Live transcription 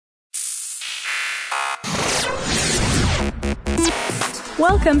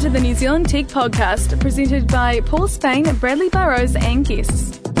Welcome to the New Zealand Tech Podcast, presented by Paul Spain, Bradley Burrows and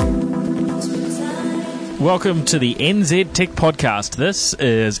guests. Welcome to the NZ Tech Podcast. This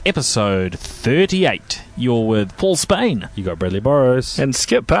is episode 38. You're with Paul Spain. You got Bradley Burrows. And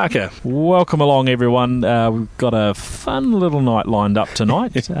Skip Parker. Welcome along, everyone. We've got a fun little night lined up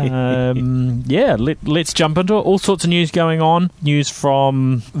tonight. Let's jump into it. All sorts of news going on. News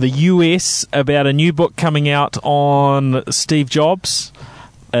from the US about a new book coming out on Steve Jobs.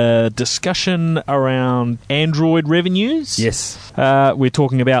 A discussion around Android revenues. Yes. We're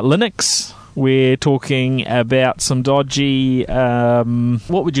talking about Linux. We're talking about some dodgy,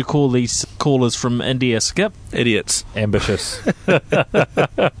 what would you call these callers from India, Skip? Idiots. Ambitious.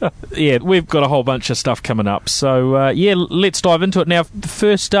 Yeah, we've got a whole bunch of stuff coming up. So, let's dive into it. Now,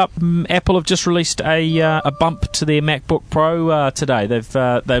 first up, Apple have just released a bump to their MacBook Pro today.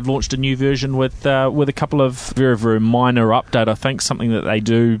 They've launched a new version with a couple of very, very minor update. I think something that they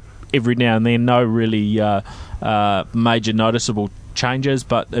do every now and then. No really major noticeable changes,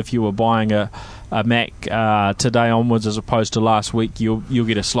 but if you were buying a Mac today onwards as opposed to last week, you'll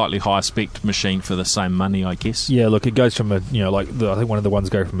get a slightly higher spec machine for the same money, I guess. Yeah, look, it goes from I think one of the ones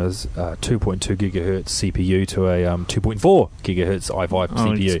go from a 2.2 gigahertz CPU to a 2.4 gigahertz i5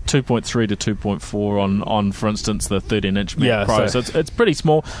 CPU. It's 2.3 to 2.4 on for instance, the 13-inch Mac Pro. So it's pretty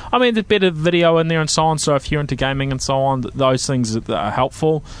small. I mean, there's better video in there and so on. So if you're into gaming and so on, those things are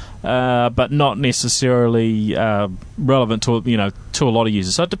helpful. But not necessarily relevant to a lot of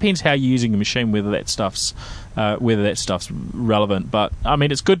users. So it depends how you're using a machine, whether that stuff's relevant. But I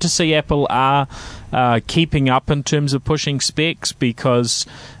mean, it's good to see Apple are keeping up in terms of pushing specs, because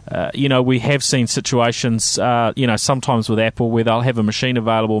we have seen situations sometimes with Apple where they'll have a machine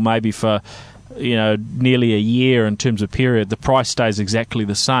available maybe for nearly a year in terms of period. The price stays exactly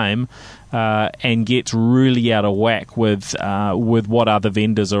the same. And gets really out of whack with what other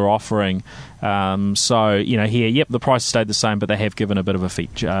vendors are offering. Here, the price stayed the same, but they have given a bit of a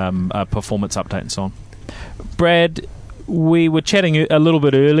feature, a performance update and so on. Brad, we were chatting a little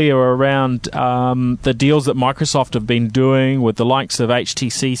bit earlier around the deals that Microsoft have been doing with the likes of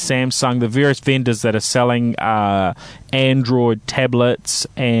HTC, Samsung, the various vendors that are selling Android tablets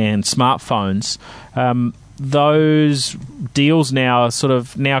and smartphones. Those deals now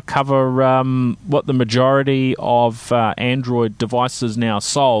cover what the majority of Android devices now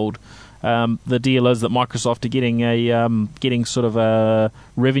sold. The deal is that Microsoft are getting sort of a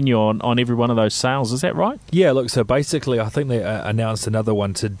revenue on every one of those sales. Is that right? Yeah, look, so basically I think they announced another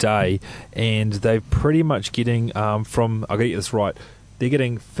one today, and they're pretty much getting I'll get this right, they're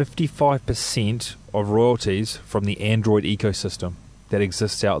getting 55% of royalties from the Android ecosystem that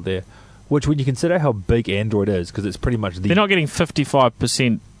exists out there. Which, when you consider how big Android is, because it's pretty much they're not getting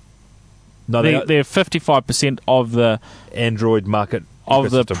 55%. No, they're 55% of the Android market of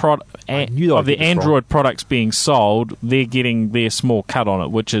the Android products being sold. They're getting their small cut on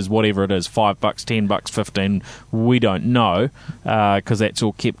it, which is whatever it is, $5, $10, $15. We don't know because that's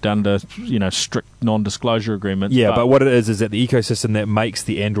all kept under strict non-disclosure agreements. Yeah, but what it is that the ecosystem that makes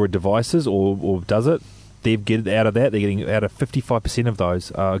the Android devices or does it. They've get out of that. They're getting out of 55% of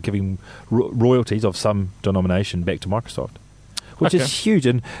those, giving royalties of some denomination back to Microsoft, which is huge.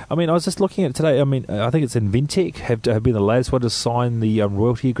 And I mean, I was just looking at it today. I mean, I think it's Inventec have been the latest one to sign the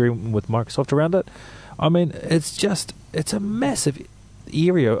royalty agreement with Microsoft around it. I mean, it's a massive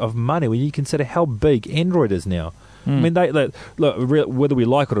area of money when you consider how big Android is now. I mean, look, whether we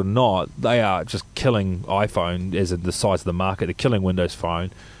like it or not, they are just killing iPhone as in the size of the market. They're killing Windows Phone.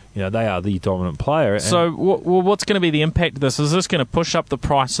 They are the dominant player. So what's going to be the impact of this? Is this going to push up the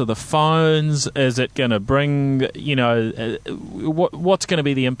price of the phones? Is it going to bring, what's going to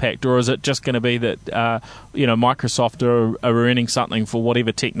be the impact? Or is it just going to be that, Microsoft are earning something for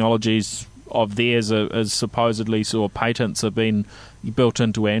whatever technologies of theirs as supposedly patents have been built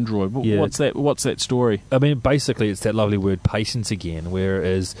into Android? Yeah. What's that story? I mean, basically it's that lovely word patents again,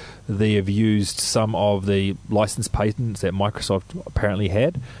 whereas they have used some of the licensed patents that Microsoft apparently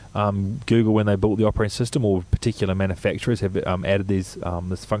had. Google, when they built the operating system, or particular manufacturers have added this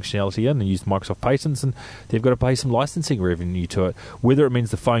functionality in and used Microsoft patents, and they've got to pay some licensing revenue to it. Whether it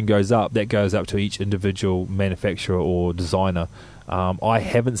means the phone goes up, that goes up to each individual manufacturer or designer. I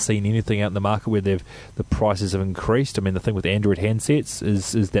haven't seen anything out in the market where the prices have increased. I mean, the thing with Android handsets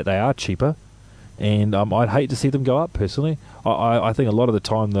is that they are cheaper, and I'd hate to see them go up personally. I think a lot of the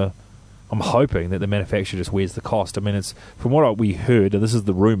time I'm hoping that the manufacturer just wears the cost. I mean, it's from what we heard, and this is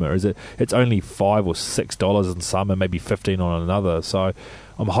the rumour, is that it's only $5 or $6 on some and maybe $15 on another. So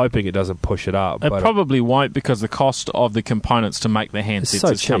I'm hoping it doesn't push it up. It probably won't, because the cost of the components to make the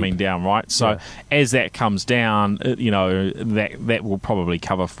handsets is coming down, right? So as that comes down, that will probably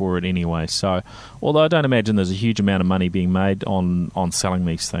cover for it anyway. So, although I don't imagine there's a huge amount of money being made on selling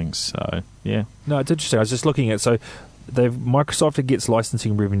these things. So, yeah. No, it's interesting. I was just looking at, Microsoft gets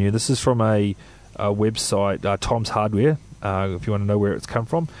licensing revenue. This is from a website, Tom's Hardware. If you want to know where it's come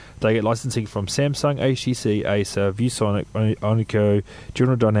from, they get licensing from Samsung, HTC, Acer, ViewSonic, Onico,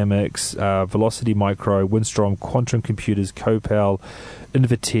 General Dynamics, Velocity Micro, Windstrom, Quantum Computers, Copal,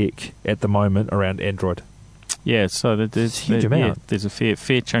 Invatec at the moment around Android. Yeah, so there's a huge amount. Yeah, there's a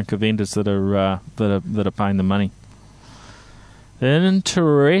fair chunk of vendors that are paying the money.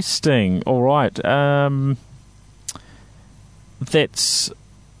 Interesting. All right.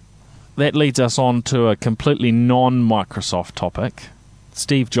 That leads us on to a completely non-Microsoft topic.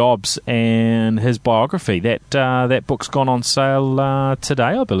 Steve Jobs and his biography. That book's gone on sale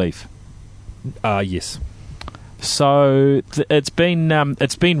today, I believe. Yes. So it's been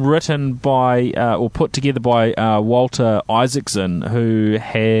written by or put together by Walter Isaacson, who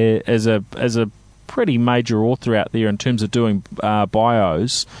is a pretty major author out there in terms of doing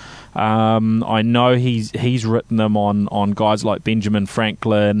bios. I know he's written them on guys like Benjamin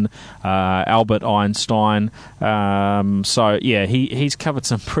Franklin, Albert Einstein. So yeah, he's covered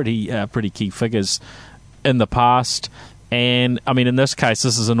some pretty key figures in the past. And I mean, in this case,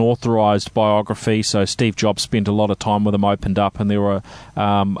 this is an authorized biography. So Steve Jobs spent a lot of time with him, opened up, and there were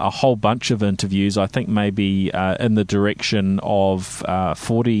a whole bunch of interviews. I think maybe in the direction of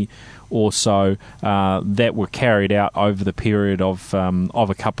 40 or so that were carried out over the period of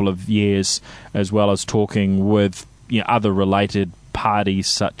a couple of years, as well as talking with other related parties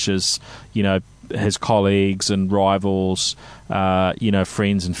such as his colleagues and rivals,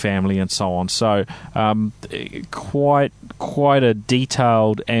 friends and family and so on. So quite a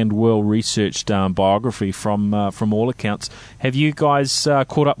detailed and well researched biography from all accounts. Have you guys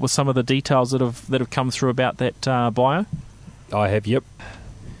caught up with some of the details that have come through about that bio? I have. Yep.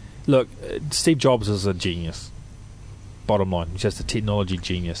 Look, Steve Jobs is a genius. Bottom line, he's just a technology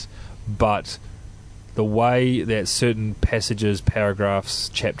genius. But the way that certain passages, paragraphs,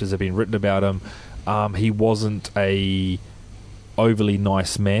 chapters have been written about him, he wasn't a overly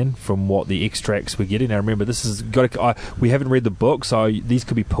nice man from what the extracts we're getting. Now remember, this is we haven't read the book, so these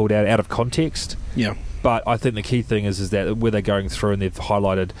could be pulled out of context. Yeah. But I think the key thing is that where they're going through and they've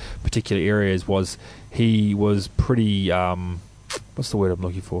highlighted particular areas was he was pretty... what's the word I'm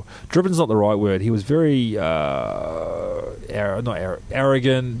looking for? Driven's not the right word. He was very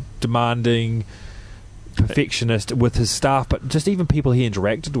arrogant, demanding, perfectionist with his staff, but just even people he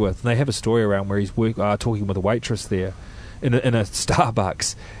interacted with. And they have a story around where he's talking with a waitress there in a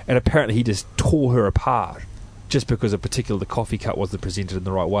Starbucks, and apparently he just tore her apart just because the coffee cup wasn't presented in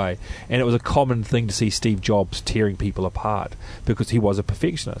the right way. And it was a common thing to see Steve Jobs tearing people apart because he was a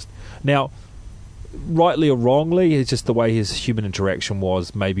perfectionist. Now, rightly or wrongly, it's just the way his human interaction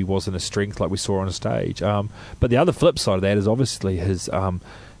maybe wasn't a strength like we saw on a stage. But the other flip side of that is obviously his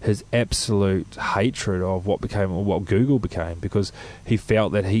absolute hatred of what Google became, because he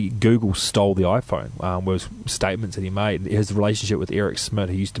felt that Google stole the iPhone. Was statements that he made. His relationship with Eric Schmidt,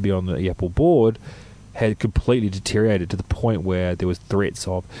 who used to be on the Apple board, had completely deteriorated to the point where there was threats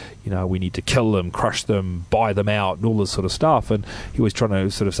of, we need to kill them, crush them, buy them out, and all this sort of stuff. And he was trying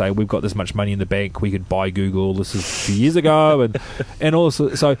to sort of say, we've got this much money in the bank, we could buy Google. This is a few years ago, and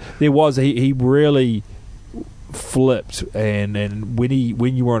also, so there was he really flipped. And when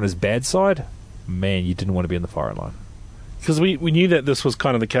you were on his bad side, man, you didn't want to be in the firing line. Because we knew that this was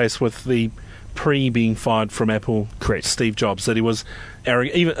kind of the case with the being fired from Apple. Correct. Steve Jobs, that he was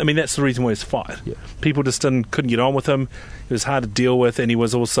arrogant. That's the reason why he was fired. Yeah. People just couldn't get on with him. It was hard to deal with, and he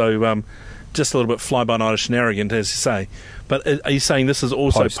was also just a little bit fly-by-nightish and arrogant, as you say. But are you saying this is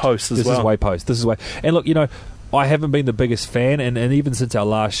also post as well? This is way post. This is way. And look, I haven't been the biggest fan, and even since our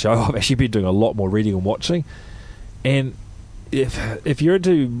last show, I've actually been doing a lot more reading and watching. And if you're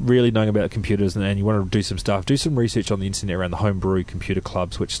into really knowing about computers and you want to do some stuff, do some research on the internet around the homebrew computer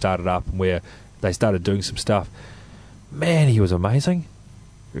clubs, which started up and where they started doing some stuff. Man, he was amazing.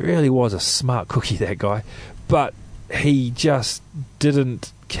 Really was a smart cookie, that guy. But he just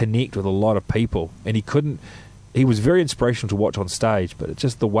didn't connect with a lot of people, and he was very inspirational to watch on stage, but it's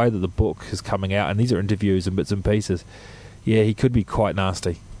just the way that the book is coming out, and these are interviews and bits and pieces. Yeah, he could be quite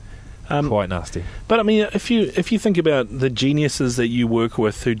nasty. Quite nasty. But I mean, if you think about the geniuses that you work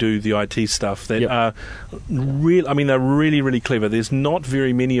with who do the IT stuff, that are real. I mean, they're really, really clever. There's not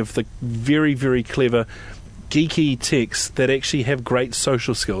very many of the very, very clever, geeky techs that actually have great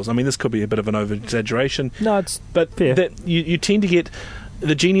social skills. I mean, this could be a bit of an over-exaggeration. No, it's but fair. That you tend to get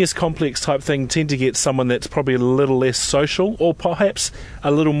the genius complex type thing tend to get someone that's probably a little less social, or perhaps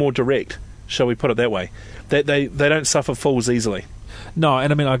a little more direct, shall we put it that way. That they don't suffer fools easily. No,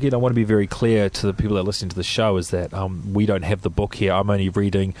 and I mean, again, I want to be very clear to the people that are listening to the show is that we don't have the book here. I'm only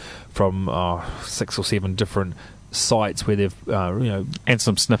reading from 6 or 7 different sites where they've, and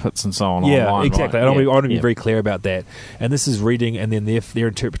some snippets and so on. Yeah, online, exactly. Right? I want to be very clear about that. And this is reading, and then their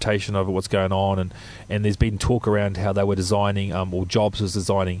interpretation of what's going on. And there's been talk around how they were designing, or Jobs was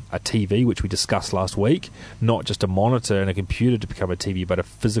designing a TV, which we discussed last week, not just a monitor and a computer to become a TV, but a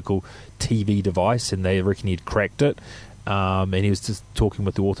physical TV device. And they reckon he'd cracked it. And he was just talking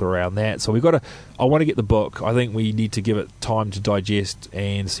with the author around that. So I want to get the book. I think we need to give it time to digest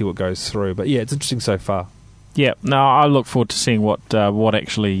and see what goes through. But yeah, it's interesting so far. Yeah, no, I look forward to seeing what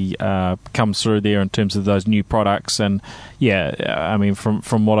actually comes through there in terms of those new products. And yeah, I mean,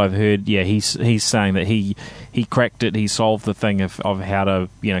 from what I've heard, yeah, he's saying that he cracked it. He solved the thing of how to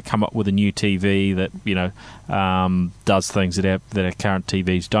come up with a new TV that does things that our current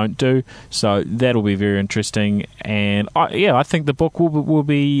TVs don't do. So that'll be very interesting. And I think the book will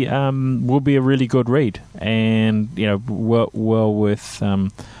be a really good read, and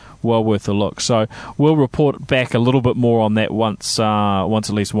well worth a look. So we'll report back a little bit more on that once at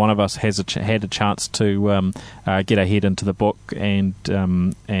least one of us has had a chance to get our head into the book and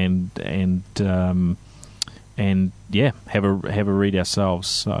have a read ourselves.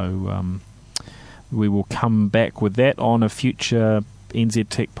 So we will come back with that on a future NZ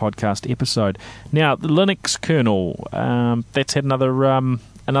Tech podcast episode. Now, the Linux kernel, that's had another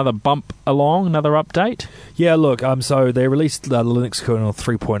bump along, another update. Yeah, look, so they released the Linux kernel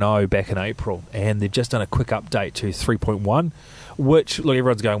 3.0 back in April, and they've just done a quick update to 3.1, which, look,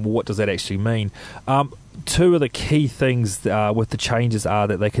 everyone's going, well, what does that actually mean? Two of the key things with the changes are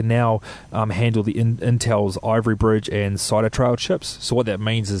that they can now handle the Intel's Ivory Bridge and Cider Trail chips. So what that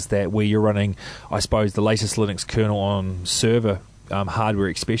means is that where you're running, I suppose, the latest Linux kernel on server hardware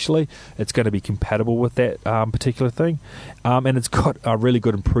especially, it's going to be compatible with that particular thing. And it's got a really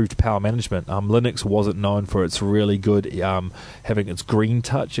good improved power management. Linux wasn't known for its really good having its green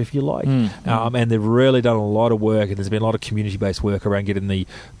touch, if you like. And they've really done a lot of work, and there's been a lot of community-based work around getting the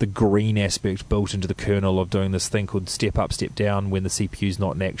green aspect built into the kernel of doing this thing called step up, step down when the CPU's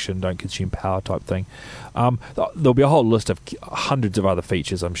not in action, don't consume power type thing. There'll be a whole list of hundreds of other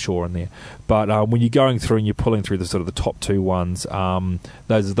features, I'm sure, in there. But when you're going through and you're pulling through the sort of the top 2 ones,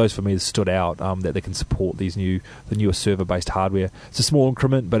 those for me stood out, that they can support the newer server-based hardware. It's a small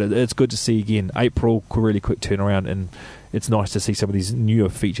increment, but it's good to see again. April, really quick turnaround, and it's nice to see some of these newer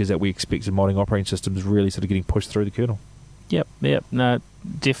features that we expect in modern operating systems really sort of getting pushed through the kernel. Yep, no,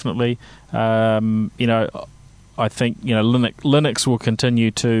 definitely. I think Linux will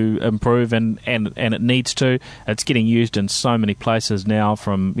continue to improve, and it needs to. It's getting used in so many places now,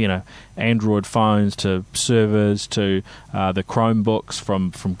 from Android phones to servers to the Chromebooks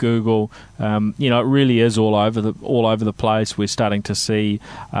from Google. It really is all over the place. We're starting to see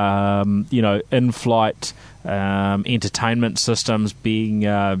in-flight entertainment systems being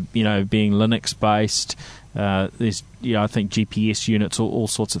Linux based. There's I think GPS units, all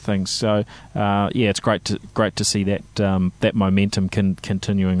sorts of things. So it's great to see that momentum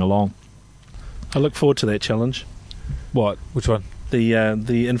continuing along. I look forward to that challenge. What? Which one?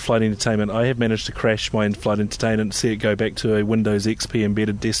 The in-flight entertainment. I have managed to crash my in-flight entertainment and see it go back to a Windows XP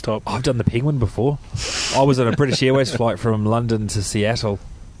embedded desktop. I've done the Penguin before. I was on a British Airways flight from London to Seattle,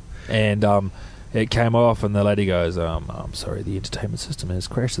 and it came off, and the lady goes, I'm sorry, the entertainment system has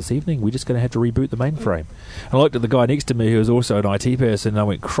crashed this evening. We're just going to have to reboot the mainframe. And I looked at the guy next to me who was also an IT person, and I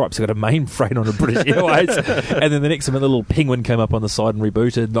went, cripes, I got a mainframe on a British Airways. And then the next minute, the little Penguin came up on the side and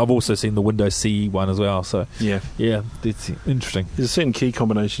rebooted. I've also seen the Windows CE one as well. So yeah, it's interesting. There's a certain key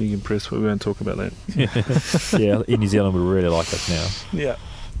combination you can press, but we won't talk about that. Yeah, in New Zealand we really like it now. Yeah.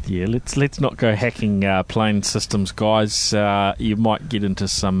 Yeah, let's not go hacking plane systems, guys. You might get into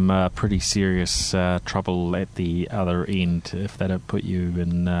some pretty serious trouble at the other end if they don't put you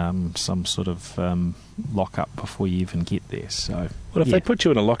in some sort of lock-up before you even get there. So, well, if they put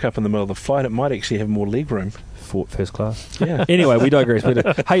you in a lock-up in the middle of the flight, it might actually have more leg room. First class. Yeah. Anyway, we digress.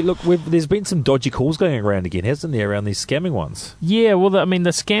 Hey, look, there's been some dodgy calls going around again, hasn't there, around these scamming ones? Yeah, well, the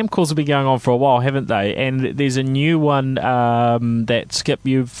scam calls have been going on for a while, haven't they? And there's a new one that Skip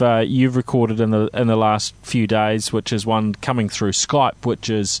you've recorded in the last few days, which is one coming through Skype, which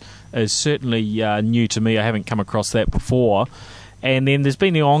is certainly new to me. I haven't come across that before. And then there's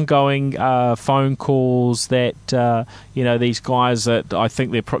been the ongoing phone calls that these guys that I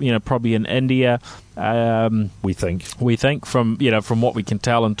think they're probably in India. We think from what we can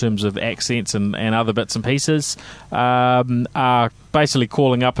tell in terms of accents and other bits and pieces, are basically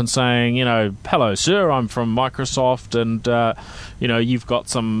calling up and saying, hello sir, I'm from Microsoft, and you've got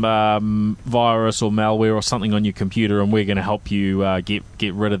some virus or malware or something on your computer, and we're going to help you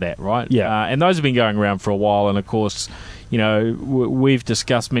get rid of that, right? Yeah. And those have been going around for a while, and of course, we've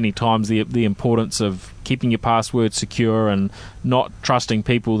discussed many times the importance of keeping your password secure and not trusting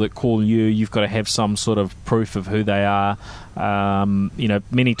people that call you. You've got to have some sort of proof of who they are,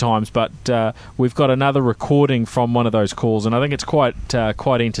 many times. But we've got another recording from one of those calls, and I think it's quite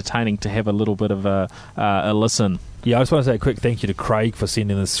entertaining to have a little bit of a listen. Yeah, I just want to say a quick thank you to Craig for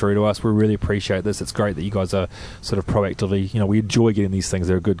sending this through to us. We really appreciate this. It's great that you guys are sort of proactively, we enjoy getting these things.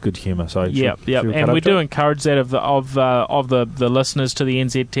 They're good humour. So yeah, and we do encourage that of the listeners to the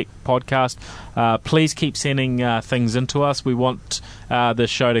NZ Tech podcast. Please keep sending things into us. We want the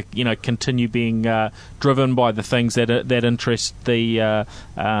show to continue being driven by the things that interest the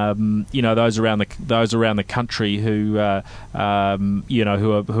those around the country who are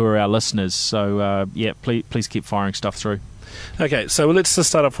our listeners. So please keep firing stuff through. Okay, so let's just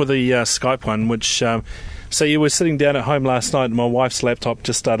start off with the Skype one, which so you were sitting down at home last night and my wife's laptop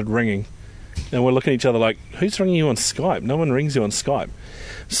just started ringing, and we're looking at each other like, who's ringing you on Skype? No one rings you on Skype.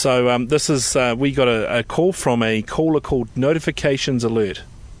 So this is we got a call from a caller called Notifications Alert.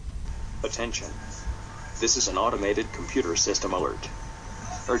 Attention. This is an automated computer system alert.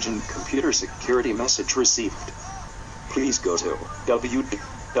 Urgent computer security message received. Please go to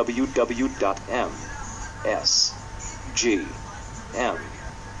www.msgmt.com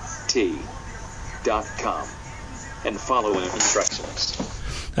and follow instructions.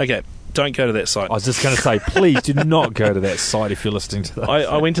 Okay. Don't go to that site. I was just going to say, please do not go to that site if you're listening to that.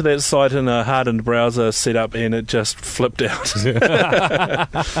 I went to that site in a hardened browser setup and it just flipped out.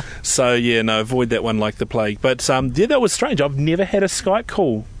 So, avoid that one like the plague. But, that was strange. I've never had a Skype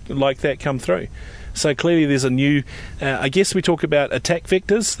call like that come through. So clearly there's a new, I guess we talk about attack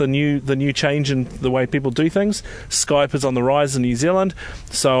vectors, the new change in the way people do things. Skype is on the rise in New Zealand,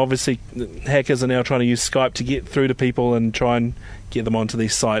 so obviously hackers are now trying to use Skype to get through to people and try and get them onto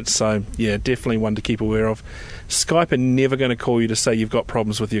these sites. So yeah, definitely one to keep aware of. Skype are never going to call you to say you've got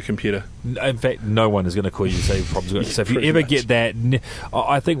problems with your computer. In fact, no one is going to call you to say problems with it. So if you ever get that,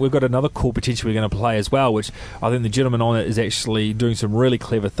 I think we've got another call potentially we're going to play as well, which I think the gentleman on it is actually doing some really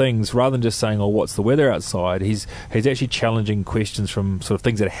clever things. Rather than just saying, what's the weather outside, he's actually challenging questions from sort of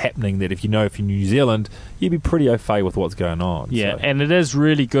things that are happening that if you're in New Zealand, you'd be pretty au fait with what's going on. Yeah, so. And it is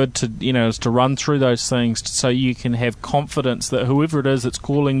really good to, is to run through those things so you can have confidence that whoever it is that's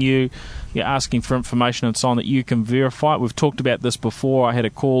calling you, you're asking for information and so on, that you can verify it. We've talked about this before. I had a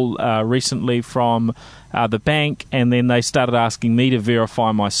call recently from the bank, and then they started asking me to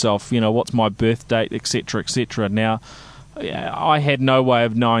verify myself, what's my birth date, etc., etc. Now, I had no way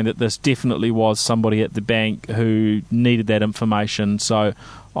of knowing that this definitely was somebody at the bank who needed that information, so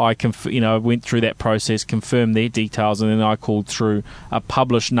I went through that process, confirmed their details, and then I called through a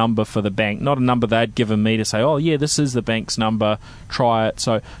published number for the bank, not a number they'd given me to say, this is the bank's number, try it.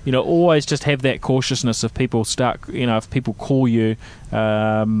 So, always just have that cautiousness if people if people call you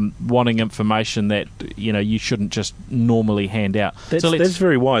wanting information that, you shouldn't just normally hand out. That's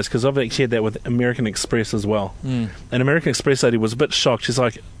very wise, because I've actually had that with American Express as well. And American Express lady was a bit shocked. She's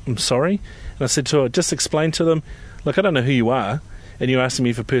like, I'm sorry? And I said to her, just explain to them, look, I don't know who you are, and you're asking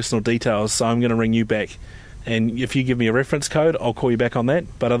me for personal details, so I'm going to ring you back. And if you give me a reference code, I'll call you back on that,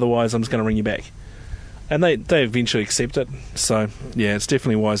 but otherwise I'm just going to ring you back. And they eventually accept it. So, yeah, it's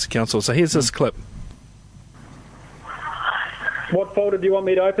definitely wise to counsel. So here's this clip. What folder do you want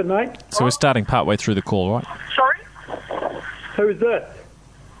me to open, mate? So we're starting partway through the call, right? Sorry? Who's this?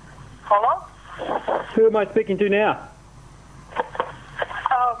 Hello? Who am I speaking to now?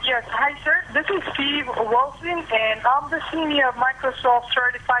 Yes, hi sir. This is Steve Wilson, and I'm the senior Microsoft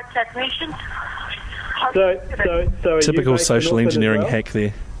certified technician. So typical social engineering hack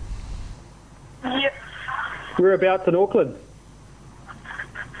there. Yeah. Whereabouts in Auckland?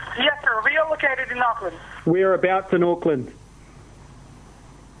 Yes, sir. We are located in Auckland. Whereabouts in Auckland?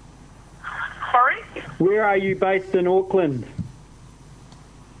 Sorry? Where are you based in Auckland?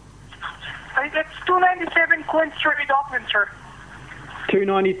 It's 297 Queen Street, Auckland, sir.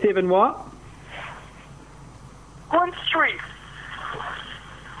 297 what? Queen Street.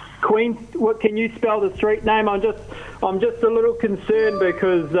 Queen. What? Can you spell the street name? I'm just a little concerned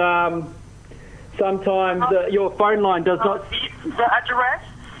because sometimes your phone line does not. The address.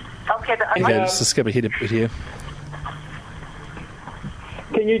 Okay. Okay, just skip ahead a bit here.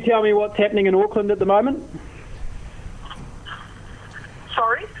 Can you tell me what's happening in Auckland at the moment?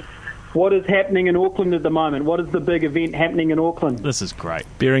 Sorry? What is happening in Auckland at the moment? What is the big event happening in Auckland? This is great.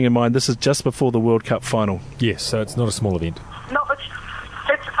 Bearing in mind, this is just before the World Cup final. Yes, so it's not a small event. No, it's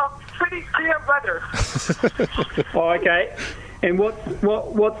pretty clear weather. Oh, okay. And what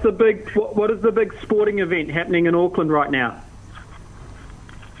is the big sporting event happening in Auckland right now?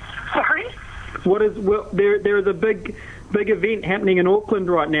 Sorry? There is a big event happening in Auckland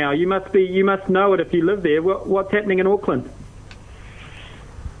right now. You must know it if you live there. What's happening in Auckland?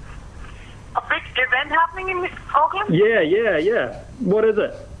 A big event happening in Auckland? Yeah. What is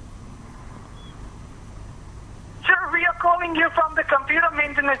it? Sir, we are calling you from the computer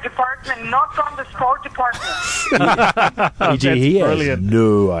maintenance department, not from the sport department. He has brilliant.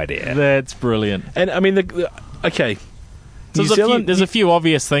 no idea. That's brilliant. And I mean, okay. So there's a few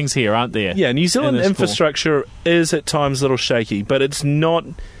obvious things here, aren't there? Yeah, New Zealand in this infrastructure is at times a little shaky, but it's not.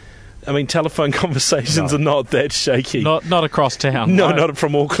 I mean, telephone conversations are not that shaky. Not across town. No, right? not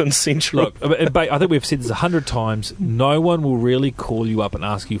from Auckland Central. Look, I think we've said this 100 times. No one will really call you up and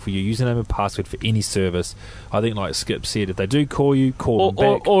ask you for your username and password for any service. I think, like Skip said, if they do call you, call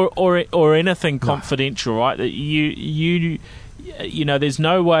them back. Or anything confidential, right? That you know, there's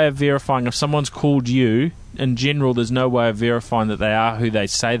no way of verifying if someone's called you. In general, there's no way of verifying that they are who they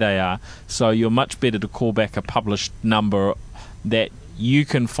say they are. So you're much better to call back a published number that you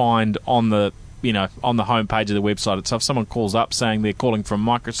can find on the homepage of the website. So if someone calls up saying they're calling from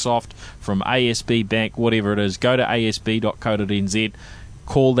Microsoft, from ASB Bank, whatever it is, go to asb.co.nz,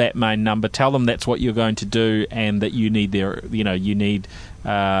 call that main number, tell them that's what you're going to do, and that you need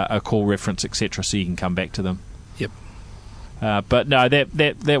a call reference, etc., so you can come back to them. Yep. But no,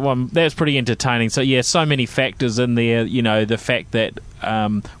 that one, that's pretty entertaining. So yeah, so many factors in there. You know, the fact that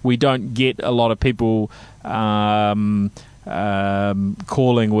we don't get a lot of people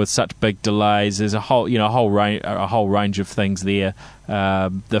calling with such big delays. There's a whole range of things there.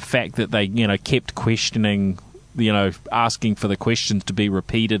 The fact that they kept questioning, asking for the questions to be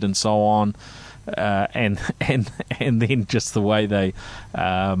repeated and so on. And then just the way they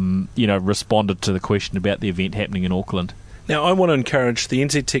responded to the question about the event happening in Auckland. Now, I want to encourage the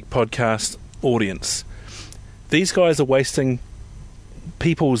NZ Tech Podcast audience. These guys are wasting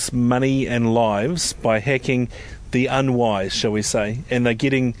people's money and lives by hacking the unwise, shall we say, and they're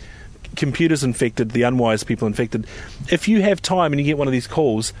getting computers infected, the unwise people infected. If you have time and you get one of these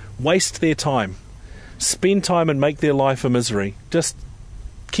calls, waste their time. Spend time and make their life a misery. Just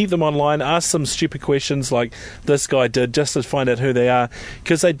keep them online, ask some stupid questions like this guy did, just to find out who they are,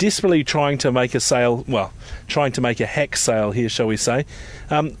 because they're desperately trying to make a sale, trying to make a hack sale here, shall we say.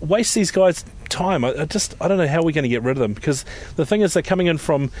 Waste these guys' time. I don't know how we're going to get rid of them, because the thing is they're coming in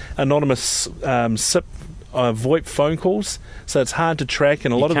from anonymous SIP VoIP phone calls, so it's hard to track,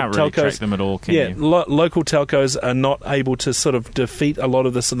 and a lot of the telcos really track them at all, can you? Local telcos are not able to sort of defeat a lot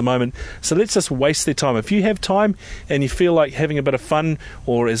of this at the moment. So let's just waste their time. If you have time and you feel like having a bit of fun,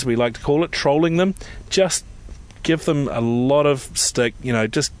 or as we like to call it, trolling them, just give them a lot of stick.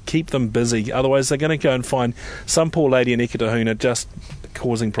 Just keep them busy. Otherwise, they're going to go and find some poor lady in Eketahuna just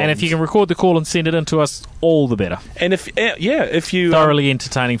causing problems. And if you can record the call and send it in to us, all the better. And if you thoroughly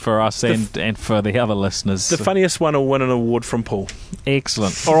entertaining for us and for the other listeners. The funniest one will win an award from Paul.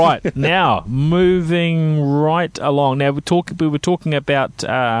 Excellent. All right, now moving right along. Now we were talking about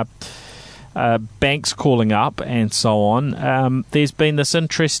banks calling up and so on. There's been this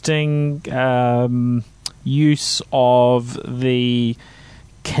interesting use of the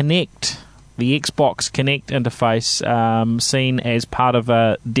Connect. The Xbox Connect interface seen as part of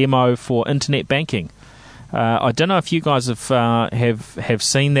a demo for internet banking. I don't know if you guys have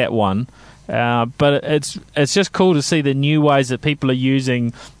seen that one, but it's just cool to see the new ways that people are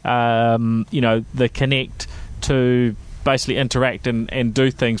using the Connect to basically interact and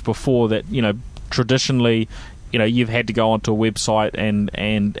do things before that traditionally you've had to go onto a website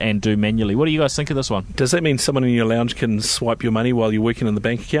and do manually. What do you guys think of this one? Does that mean someone in your lounge can swipe your money while you're working in the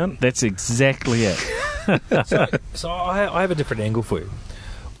bank account? That's exactly it. So I have a different angle for you.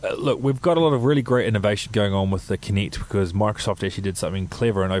 Look, we've got a lot of really great innovation going on with the Connect because Microsoft actually did something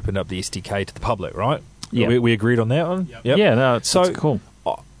clever and opened up the SDK to the public, right? Yeah. We agreed on that one? Yep. Yeah, no, it's cool.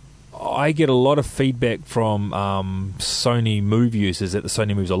 I get a lot of feedback from Sony Move users that the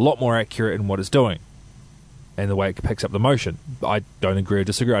Sony Move's a lot more accurate in what it's doing and the way it picks up the motion. I don't agree or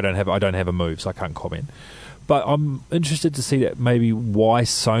disagree. I don't have a Move, so I can't comment. But I'm interested to see that maybe why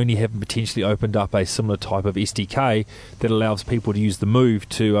Sony haven't potentially opened up a similar type of SDK that allows people to use the Move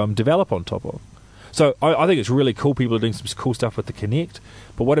to develop on top of. So I think it's really cool. People are doing some cool stuff with the Kinect.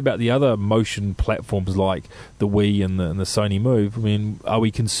 But what about the other motion platforms like the Wii and the Sony Move? I mean, are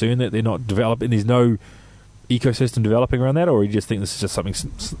we concerned that they're not developing? There's no ecosystem developing around that, or you just think this is just something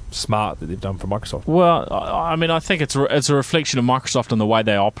smart that they've done for Microsoft? Well, I mean, I think it's a reflection of Microsoft and the way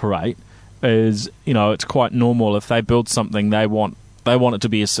they operate. Is, you know, it's quite normal if they build something, they want it to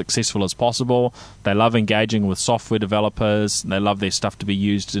be as successful as possible. They love engaging with software developers. They love their stuff to be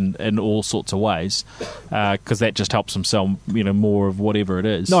used in all sorts of ways, because that just helps them sell, you know, more of whatever it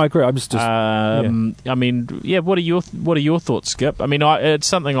is. No, I agree. I'm just I mean, yeah. What are your thoughts, Skip? I mean, it's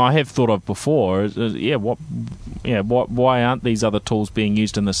something I have thought of before. Why aren't these other tools being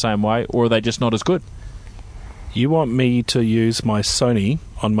used in the same way, or are they just not as good? You want me to use my Sony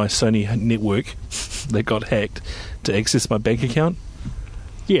on my Sony network that got hacked to access my bank account?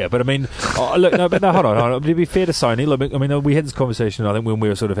 Yeah, but I mean, hold on. To be fair to Sony, look, I mean, we had this conversation, I think, when we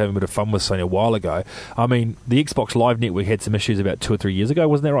were sort of having a bit of fun with Sony a while ago. I mean, the Xbox Live network had some issues about 2 or 3 years ago.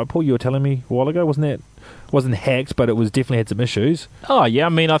 Wasn't that right, Paul? You were telling me a while ago, wasn't that? Wasn't hacked, but it was definitely had some issues. Oh yeah, I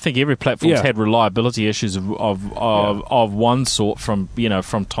mean, I think every platform's had reliability issues of one sort from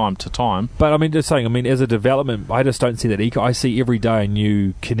time to time. But I mean, just saying, I mean, as a development, I just don't see that. I see every day a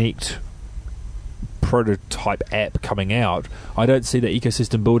new Kinect prototype app coming out. I don't see the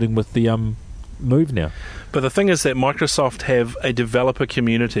ecosystem building with the Move now. But the thing is that Microsoft have a developer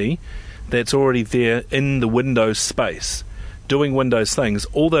community that's already there in the Windows space, doing Windows things.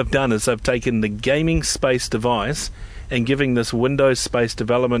 All they've done is they've taken the gaming space device and giving this Windows space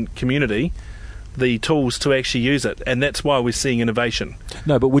development community the tools to actually use it, and that's why we're seeing innovation.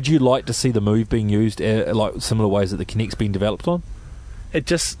 No, but would you like to see the Move being used like similar ways that the Kinect's been developed on?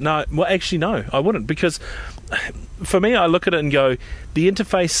 No, I wouldn't, because for me, I look at it and go, the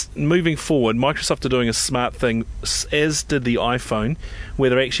interface moving forward, Microsoft are doing a smart thing, as did the iPhone, where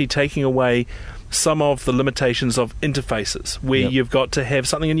they're actually taking away some of the limitations of interfaces, where you've got to have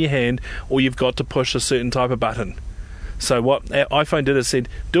something in your hand or you've got to push a certain type of button. So what iPhone did is said,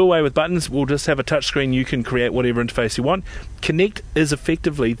 do away with buttons, we'll just have a touchscreen, you can create whatever interface you want. Kinect is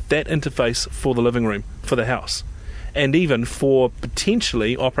effectively that interface for the living room, for the house, and even for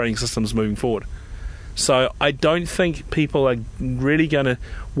potentially operating systems moving forward. So I don't think people are really going to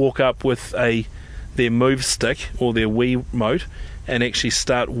walk up with their Move stick or their Wii remote and actually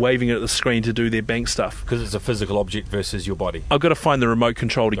start waving it at the screen to do their bank stuff. Because it's a physical object versus your body. I've got to find the remote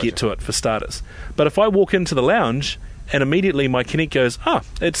control to get to it, for starters. But if I walk into the lounge and immediately my Kinect goes,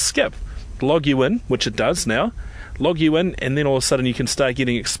 it's Skip, log you in, which it does now, log you in, and then all of a sudden you can start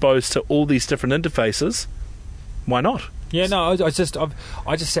getting exposed to all these different interfaces, why not? Yeah, no, I just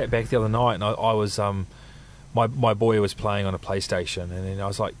sat back the other night and I was my boy was playing on a PlayStation, and then I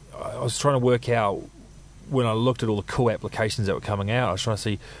was trying to work out, when I looked at all the cool applications that were coming out, I was trying to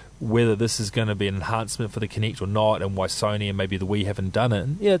see whether this is going to be an enhancement for the Kinect or not, and why Sony and maybe the Wii haven't done it.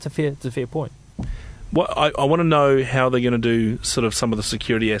 And yeah, it's a fair point. What I want to know how they're going to do sort of some of the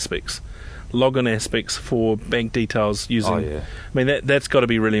security aspects, login aspects for bank details using. I mean, that's got to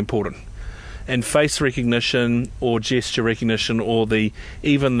be really important. And face recognition or gesture recognition, or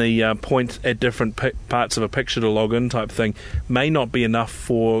even the point at different parts of a picture to log in type thing, may not be enough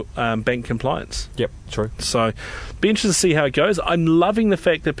for bank compliance. Yep, true. So, be interested to see how it goes. I'm loving the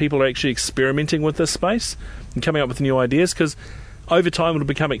fact that people are actually experimenting with this space and coming up with new ideas, because over time it'll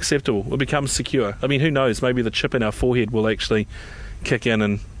become acceptable, it'll become secure. I mean, who knows? Maybe the chip in our forehead will actually kick in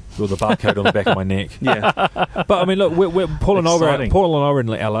and. Or the barcode on the back of my neck. Yeah. But I mean, look, Paul and I were in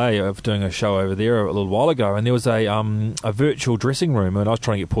LA doing a show over there a little while ago, and there was a virtual dressing room, and I was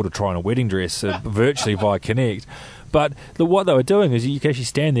trying to get Paul to try on a wedding dress virtually via Kinect. But what they were doing is you can actually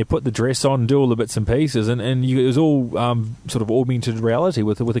stand there, put the dress on, do all the bits and pieces, and it was all sort of augmented reality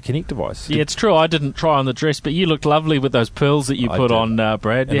with a Kinect device. Yeah, it's true. I didn't try on the dress, but you looked lovely with those pearls that you put on,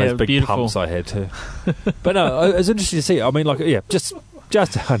 Brad. And those big beautiful pumps I had too. But no, it was interesting to see. I mean, Just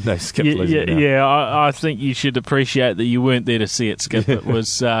Skip. I think you should appreciate that you weren't there to see it, Skip. It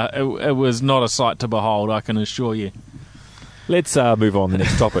was it was not a sight to behold, I can assure you. Let's move on to the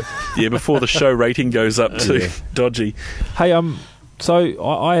next topic. Yeah, before the show rating goes up to dodgy. Hey, so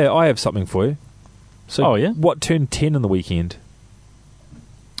I have something for you. So, what turned 10 on the weekend?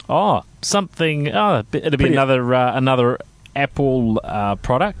 Oh, something. Oh, it'll be another Apple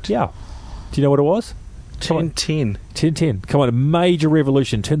product. Yeah. Do you know what it was? 1010. Come on, a major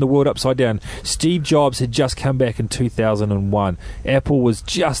revolution. Turned the world upside down. Steve Jobs had just come back in 2001. Apple was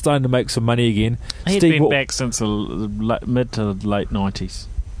just starting to make some money again. He'd been back since the mid to late 90s,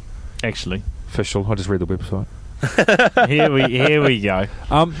 actually. Official. I just read the website. Here we go.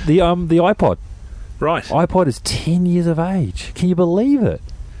 The iPod. Right. iPod is 10 years of age. Can you believe it?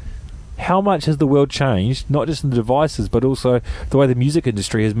 how much has the world changed, not just in the devices, but also the way the music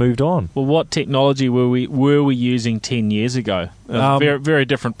industry has moved on. Well, what technology were we using 10 years ago? Very, very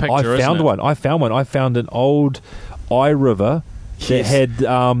different picture, I found one. I found an old iRiver that had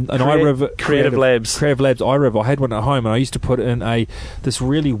an iRiver Creative Labs iRiver. I had one at home, and I used to put in this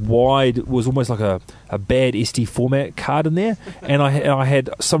really wide, was almost like a bad SD format card in there, and I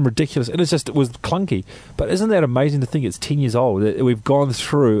had some ridiculous, and it was clunky. But isn't that amazing to think it's 10 years old? That we've gone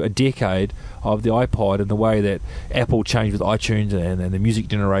through a decade of the iPod and the way that Apple changed with iTunes and the music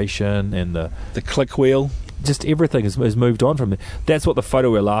generation and the click wheel. Just everything has moved on from there. That's what the photo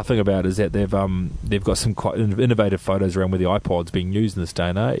we're laughing about, is that they've got some quite innovative photos around where the iPod's being used in this day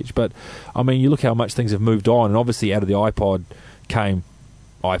and age. But I mean, you look how much things have moved on, and obviously out of the iPod came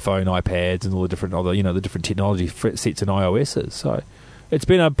iPhone, iPads, and all the different the different technology sets and iOSs. So it's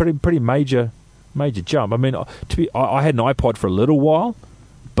been a pretty major jump. I mean, I had an iPod for a little while,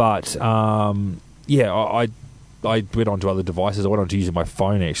 but I went on to other devices. I went on to using my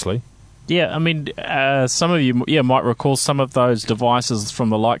phone actually. Yeah, I mean, some of you might recall some of those devices from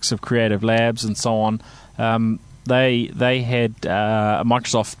the likes of Creative Labs and so on. They had a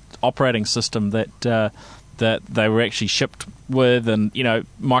Microsoft operating system that they were actually shipped with, and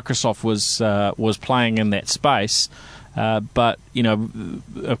Microsoft was playing in that space. But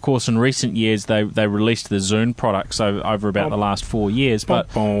of course, in recent years they released the Zune products over about the last 4 years. But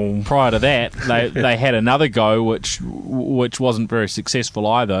prior to that, they had another go which wasn't very successful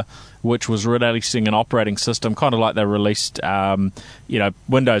either, which was releasing an operating system, kind of like they released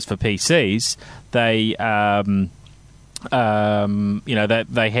Windows for PCs. They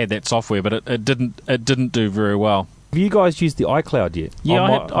they had that software, but it didn't do very well. Have you guys used the iCloud yet? Yeah,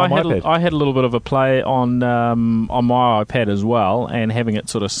 I had a little bit of a play on my iPad as well, and having it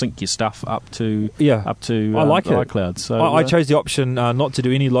sort of sync your stuff up to I like it. iCloud. So I chose the option not to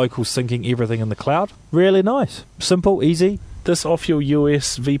do any local syncing, everything in the cloud. Really nice, simple, easy. This off your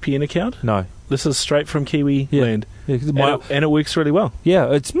US VPN account? No, this is straight from Kiwi land, and it works really well.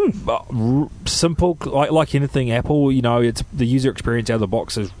 Yeah, it's simple, like anything Apple. It's the user experience out of the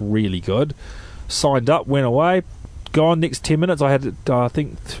box is really good. Signed up, went away. Gone next 10 minutes. I had, I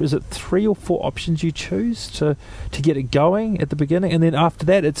think, is it 3 or 4 options you choose to get it going at the beginning, and then after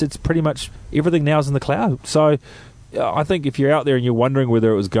that, it's pretty much everything now is in the cloud. So I think if you're out there and you're wondering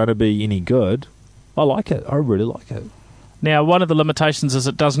whether it was going to be any good, I like it. I really like it. Now, one of the limitations is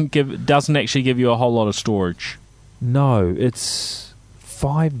it doesn't actually give you a whole lot of storage. No, it's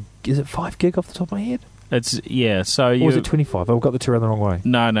 5. Is it 5 gig off the top of my head? So or was it 25? I've got the two around the wrong way.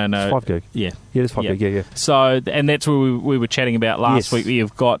 No. It's 5 gig. Yeah, it's 5 gig. Yeah. So, and that's what we were chatting about last week.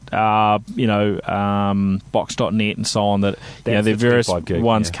 You've got Box.net and so on. That there are various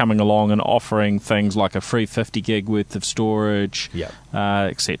ones coming along and offering things like a free 50 gig worth of storage,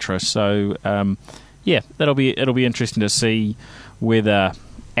 etc. So, it'll be interesting to see whether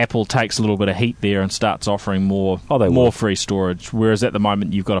Apple takes a little bit of heat there and starts offering more free storage, whereas at the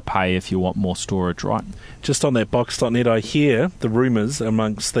moment you've got to pay if you want more storage, right? Just on that Box.net, I hear the rumours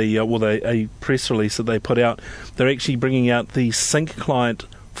amongst a press release that they put out, they're actually bringing out the sync client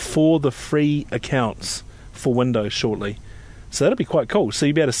for the free accounts for Windows shortly. So that'll be quite cool. So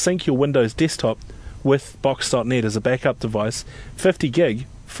you'll be able to sync your Windows desktop with Box.net as a backup device, 50 gig,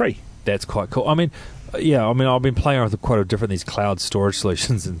 free. That's quite cool. I mean, I've been playing with quite a different these cloud storage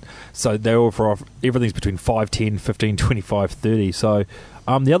solutions, and so they offer everything's between 5, 10, 15, 25, 30. So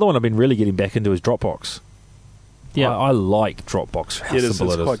the other one I've been really getting back into is Dropbox. Yeah, I like Dropbox. How simple it is.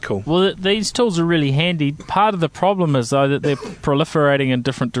 It's quite cool. Well, these tools are really handy. Part of the problem is though that they're proliferating in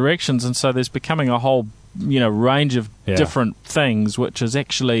different directions, and so there's becoming a whole range of different things, which is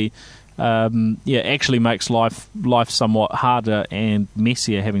actually makes life somewhat harder and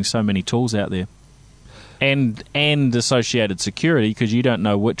messier having so many tools out there. And associated security, because you don't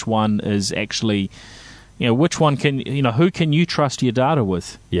know which one is actually, which one who can you trust your data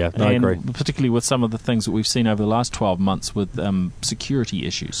with? Yeah, I agree. Particularly with some of the things that we've seen over the last 12 months with security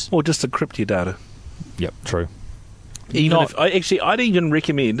issues. Or just encrypt your data. Yep, true. I'd even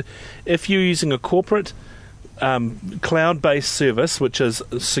recommend, if you're using a corporate cloud-based service, which is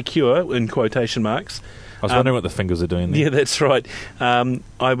secure, in quotation marks. I was wondering what the fingers are doing there. Yeah, that's right.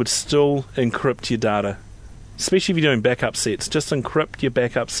 I would still encrypt your data. Especially if you're doing backup sets. Just encrypt your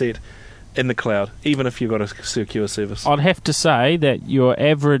backup set in the cloud, even if you've got a secure service. I'd have to say that your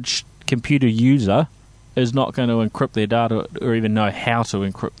average computer user is not going to encrypt their data or even know how to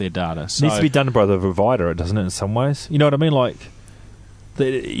encrypt their data. So it needs to be done by the provider, doesn't it, in some ways? You know what I mean? Like,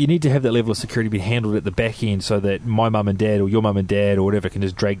 you need to have that level of security be handled at the back end so that my mum and dad or your mum and dad or whatever can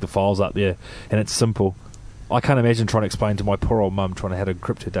just drag the files up there and it's simple. I can't imagine trying to explain to my poor old mum trying to how to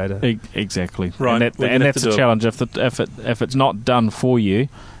encrypt her data. Exactly. Right. And that's a challenge. If it's not done for you,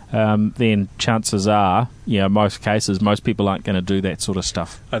 then chances are, most cases, most people aren't going to do that sort of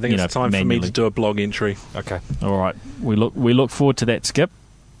stuff. I think it's time manually. for me to do a blog entry. Okay. All right. We look forward to that, Skip.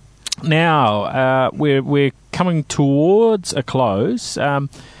 Now, we're coming towards a close.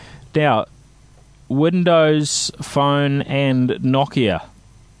 Now, Windows Phone and Nokia.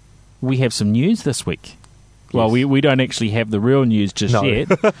 We have some news this week. Well, we don't actually have the real news just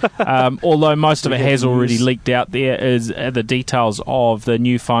yet, although most of it has already leaked out. There is the details of the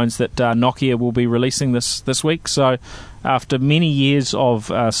new phones that Nokia will be releasing this week. So after many years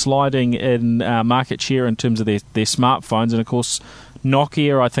of sliding in market share in terms of their smartphones, and of course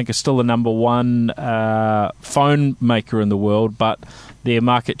Nokia, I think, is still the number one phone maker in the world, but their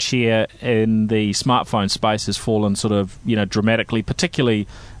market share in the smartphone space has fallen sort of, dramatically, particularly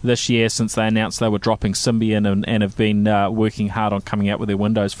this year since they announced they were dropping Symbian and have been working hard on coming out with their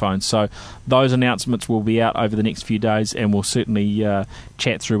Windows phones. So those announcements will be out over the next few days, and we'll certainly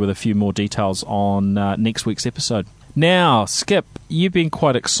chat through with a few more details on next week's episode. Now, Skip, you've been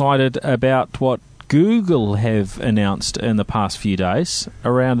quite excited about what Google have announced in the past few days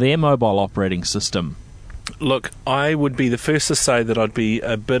around their mobile operating system. Look, I would be the first to say that I'd be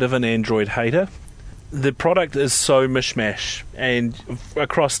a bit of an Android hater. The product is so mishmash, and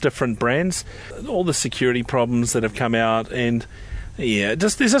across different brands, all the security problems that have come out, and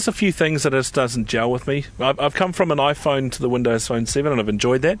there's just a few things that just doesn't gel with me. I've come from an iPhone to the Windows Phone 7, and I've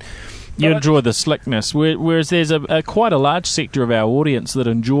enjoyed that. You enjoy the slickness, whereas there's quite a large sector of our audience that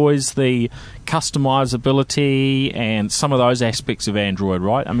enjoys the customizability and some of those aspects of Android,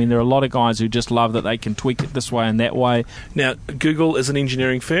 right? I mean, there are a lot of guys who just love that they can tweak it this way and that way. Now, Google is an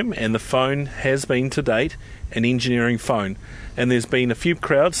engineering firm, and the phone has been, to date, an engineering phone. And there's been a few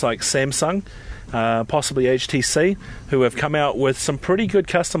crowds like Samsung, possibly HTC, who have come out with some pretty good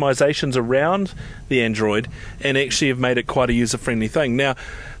customizations around the Android and actually have made it quite a user-friendly thing. Now,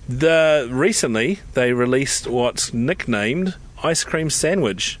 recently they released what's nicknamed Ice Cream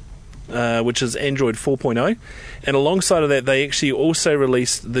Sandwich, which is Android 4.0, and alongside of that they actually also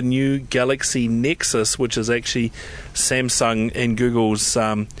released the new Galaxy Nexus, which is actually Samsung and Google's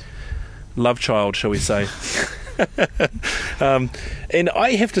love child, shall we say. And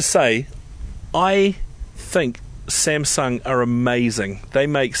I have to say, I think Samsung are amazing. They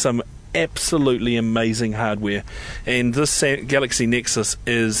make some absolutely amazing hardware, and this Galaxy Nexus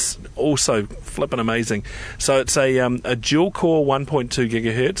is also flippin' amazing. So it's a dual core 1.2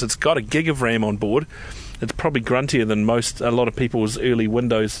 gigahertz. It's got a gig of RAM on board. It's probably gruntier than a lot of people's early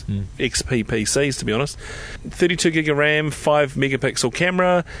Windows XP PCs, to be honest. 32 gig of RAM, 5 megapixel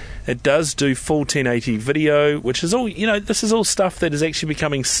camera. It does do full 1080 video, which is all, this is all stuff that is actually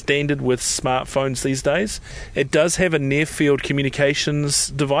becoming standard with smartphones these days. It does have a near-field communications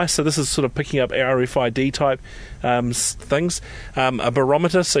device, so this is sort of picking up RFID type things. A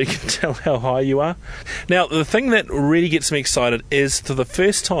barometer, so you can tell how high you are. Now, the thing that really gets me excited is, for the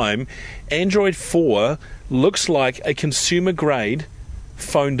first time, Android 4 looks like a consumer-grade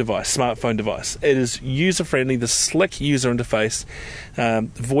smartphone device. It is user-friendly, the slick user interface,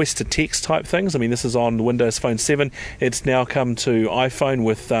 voice-to-text type things. I mean, this is on the Windows Phone 7. It's now come to iPhone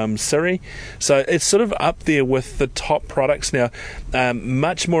with Siri. So it's sort of up there with the top products now.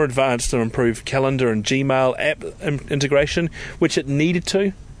 Much more advanced and improved calendar and Gmail app integration, which it needed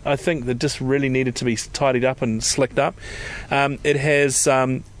to. I think that just really needed to be tidied up and slicked up. It has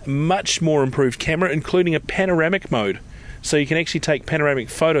much more improved camera, including a panoramic mode. So you can actually take panoramic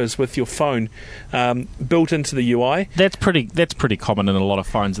photos with your phone built into the UI. That's pretty common in a lot of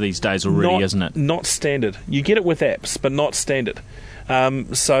phones these days already, isn't it? Not standard. You get it with apps, but not standard.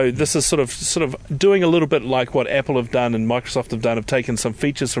 So this is sort of doing a little bit like what Apple have done and Microsoft have done. Have taken some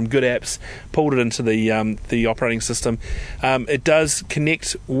features from good apps, pulled it into the operating system. It does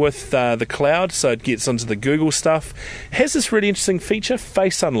connect with the cloud, so it gets onto the Google stuff. It has this really interesting feature,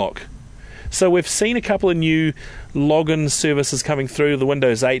 Face Unlock. So we've seen a couple of new login services coming through. The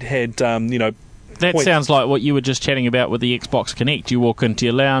Windows 8 had, That sounds like what you were just chatting about with the Xbox Connect. You walk into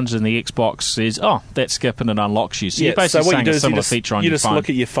your lounge and the Xbox says, "Oh, that's Skip," and it unlocks you. So you're basically saying a similar feature on your phone. You just look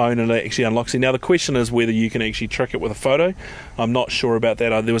at your phone and it actually unlocks you. Now the question is whether you can actually trick it with a photo. I'm not sure about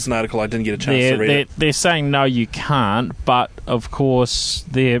that. There was an article I didn't get a chance to read. They're saying no, you can't, but of course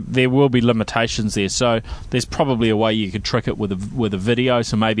there will be limitations there. So there's probably a way you could trick it with a video.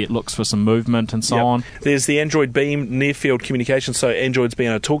 So maybe it looks for some movement and so on. There's the Android Beam near field communication. So Androids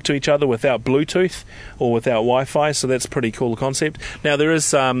being able to talk to each other without Bluetooth. Bluetooth or without Wi-Fi, so that's a pretty cool concept. Now, there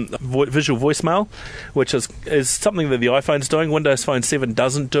is visual voicemail, which is something that the iPhone's doing. Windows Phone 7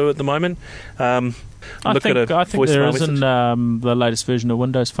 doesn't do at the moment. I think there is in the latest version of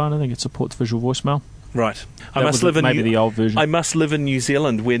Windows Phone. I think it supports visual voicemail. Right. Maybe the old version. I must live in New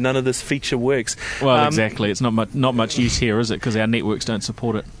Zealand where none of this feature works. Well, exactly. It's not much use here, is it? Because our networks don't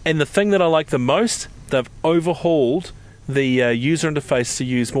support it. And the thing that I like the most, they've overhauled the user interface to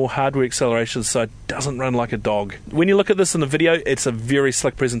use more hardware acceleration so it doesn't run like a dog. When you look at this in the video, it's a very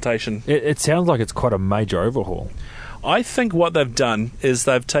slick presentation. It sounds like it's quite a major overhaul. I think what they've done is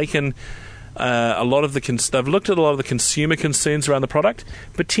they've taken they've looked at a lot of the consumer concerns around the product.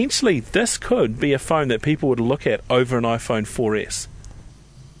 Potentially, this could be a phone that people would look at over an iPhone 4S.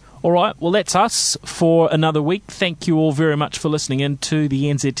 All right, well, that's us for another week. Thank you all very much for listening in to the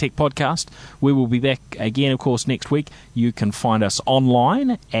NZ Tech Podcast. We will be back again, of course, next week. You can find us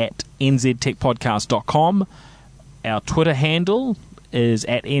online at nztechpodcast.com. Our Twitter handle is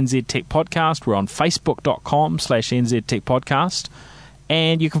at NZ Tech Podcast. We're on facebook.com/NZ Tech Podcast.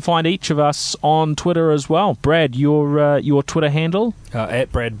 And you can find each of us on Twitter as well. Brad, your Twitter handle?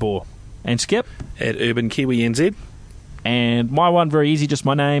 At Brad Bohr. And Skip? At Urban Kiwi NZ. And my one, very easy, just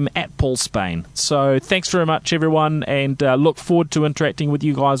my name, at Paul Spain. So thanks very much, everyone, and look forward to interacting with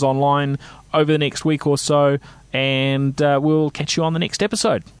you guys online over the next week or so, and we'll catch you on the next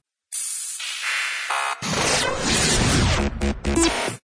episode.